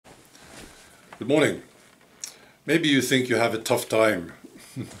Good morning. Maybe you think you have a tough time.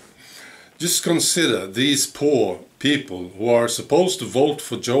 Just consider these poor people who are supposed to vote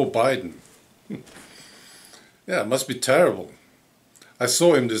for Joe Biden. Yeah, it must be terrible. I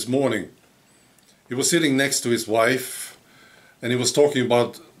saw him this morning. He was sitting next to his wife and he was talking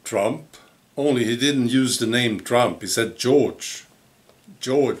about Trump, only he didn't use the name Trump. He said George.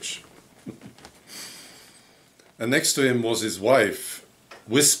 George. And next to him was his wife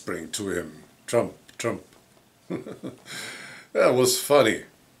whispering to him, Trump, Trump. That was funny.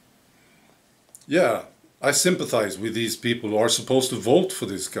 Yeah, I sympathize with these people who are supposed to vote for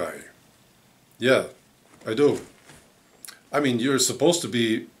this guy. Yeah, I do. I mean, you're supposed to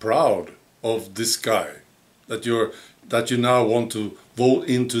be proud of this guy, that you now want to vote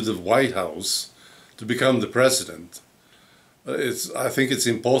into the White House to become the president. I think it's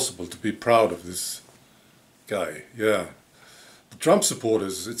impossible to be proud of this guy. Yeah, the Trump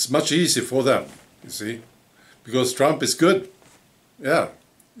supporters, it's much easier for them, you see, because Trump is good. Yeah,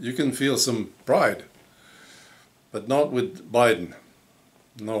 you can feel some pride, but not with Biden.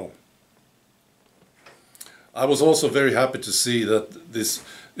 No. I was also very happy to see that this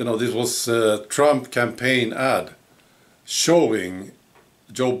was a Trump campaign ad showing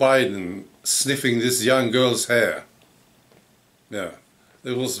Joe Biden sniffing this young girl's hair. Yeah,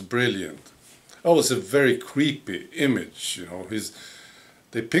 it was brilliant. Oh, it's a very creepy image, you know.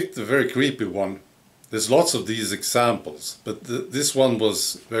 They picked a very creepy one. There's lots of these examples, but this one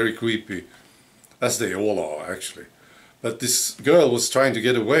was very creepy, as they all are actually. But this girl was trying to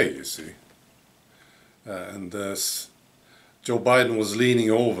get away, you see. And Joe Biden was leaning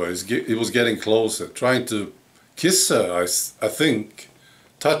over, he was getting closer, trying to kiss her, I think,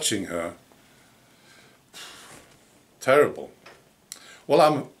 touching her. Terrible.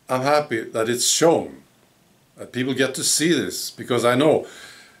 Well, I'm happy that it's shown, that people get to see this, because I know,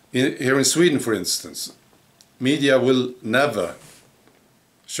 here in Sweden, for instance, media will never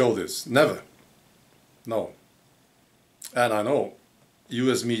show this, never, no. And I know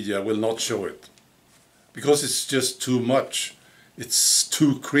US media will not show it, because it's just too much, it's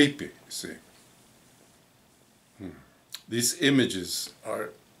too creepy, you see. These images are,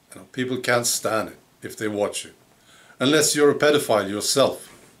 people can't stand it if they watch it, unless you're a pedophile yourself.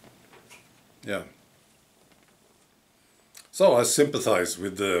 Yeah. So I sympathize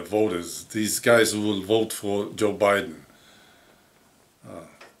with the voters, these guys who will vote for Joe Biden.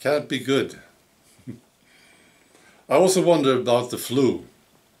 Can't be good. I also wonder about the flu.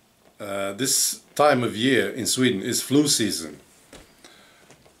 This time of year in Sweden is flu season.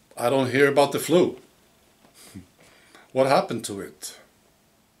 I don't hear about the flu. What happened to it?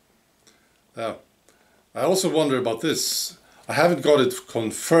 I also wonder about this. I haven't got it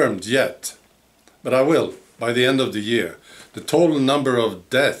confirmed yet, but I will by the end of the year. The total number of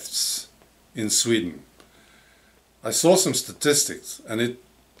deaths in Sweden. I saw some statistics, and it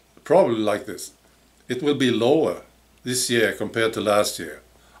probably like this. It will be lower this year compared to last year.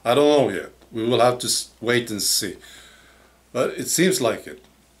 I don't know yet. We will have to wait and see. But it seems like it.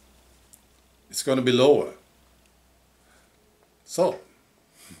 It's going to be lower. So,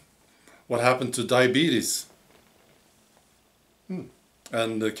 what happened to diabetes?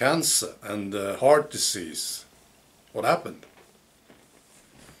 And cancer and heart disease? What happened?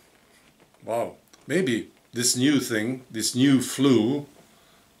 Wow, maybe this new thing, this new flu,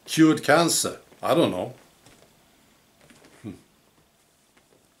 cured cancer. I don't know.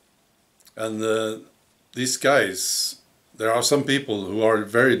 And these guys, there are some people who are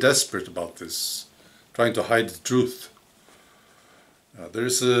very desperate about this, trying to hide the truth.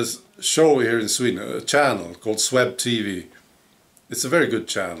 There's a show here in Sweden, a channel called Sweb TV. It's a very good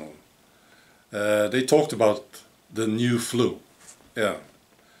channel. They talked about the new flu. Yeah.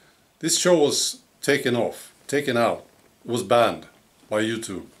 This show was taken out. It was banned by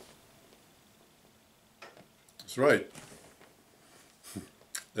YouTube. That's right.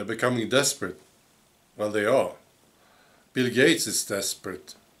 They're becoming desperate. Well, they are. Bill Gates is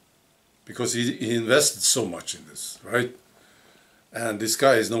desperate because he invested so much in this, right? And this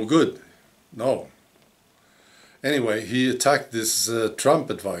guy is no good. No. Anyway, he attacked this Trump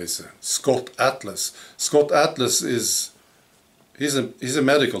advisor, Scott Atlas. Scott Atlas he's a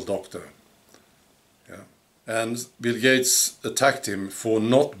medical doctor. Yeah. And Bill Gates attacked him for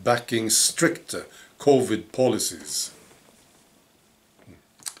not backing stricter COVID policies.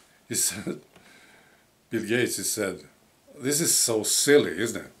 He said, Bill Gates, he said, this is so silly,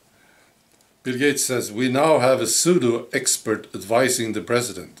 isn't it? Bill Gates says, we now have a pseudo-expert advising the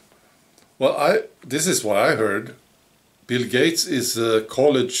president. Well, this is what I heard. Bill Gates is a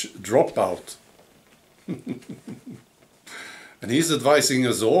college dropout. And he's advising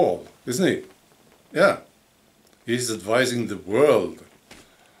us all, isn't he? Yeah, he's advising the world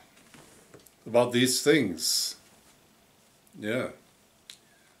about these things. Yeah.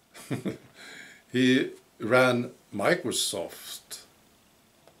 He ran Microsoft.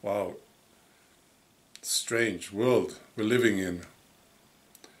 Wow. Strange world we're living in.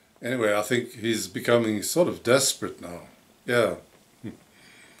 Anyway, I think he's becoming sort of desperate now. Yeah.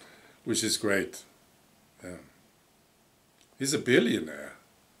 Which is great. Yeah. He's a billionaire.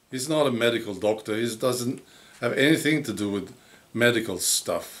 He's not a medical doctor. He doesn't have anything to do with medical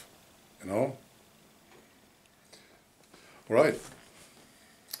stuff, you know? All right.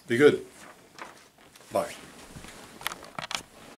 Be good. Bye.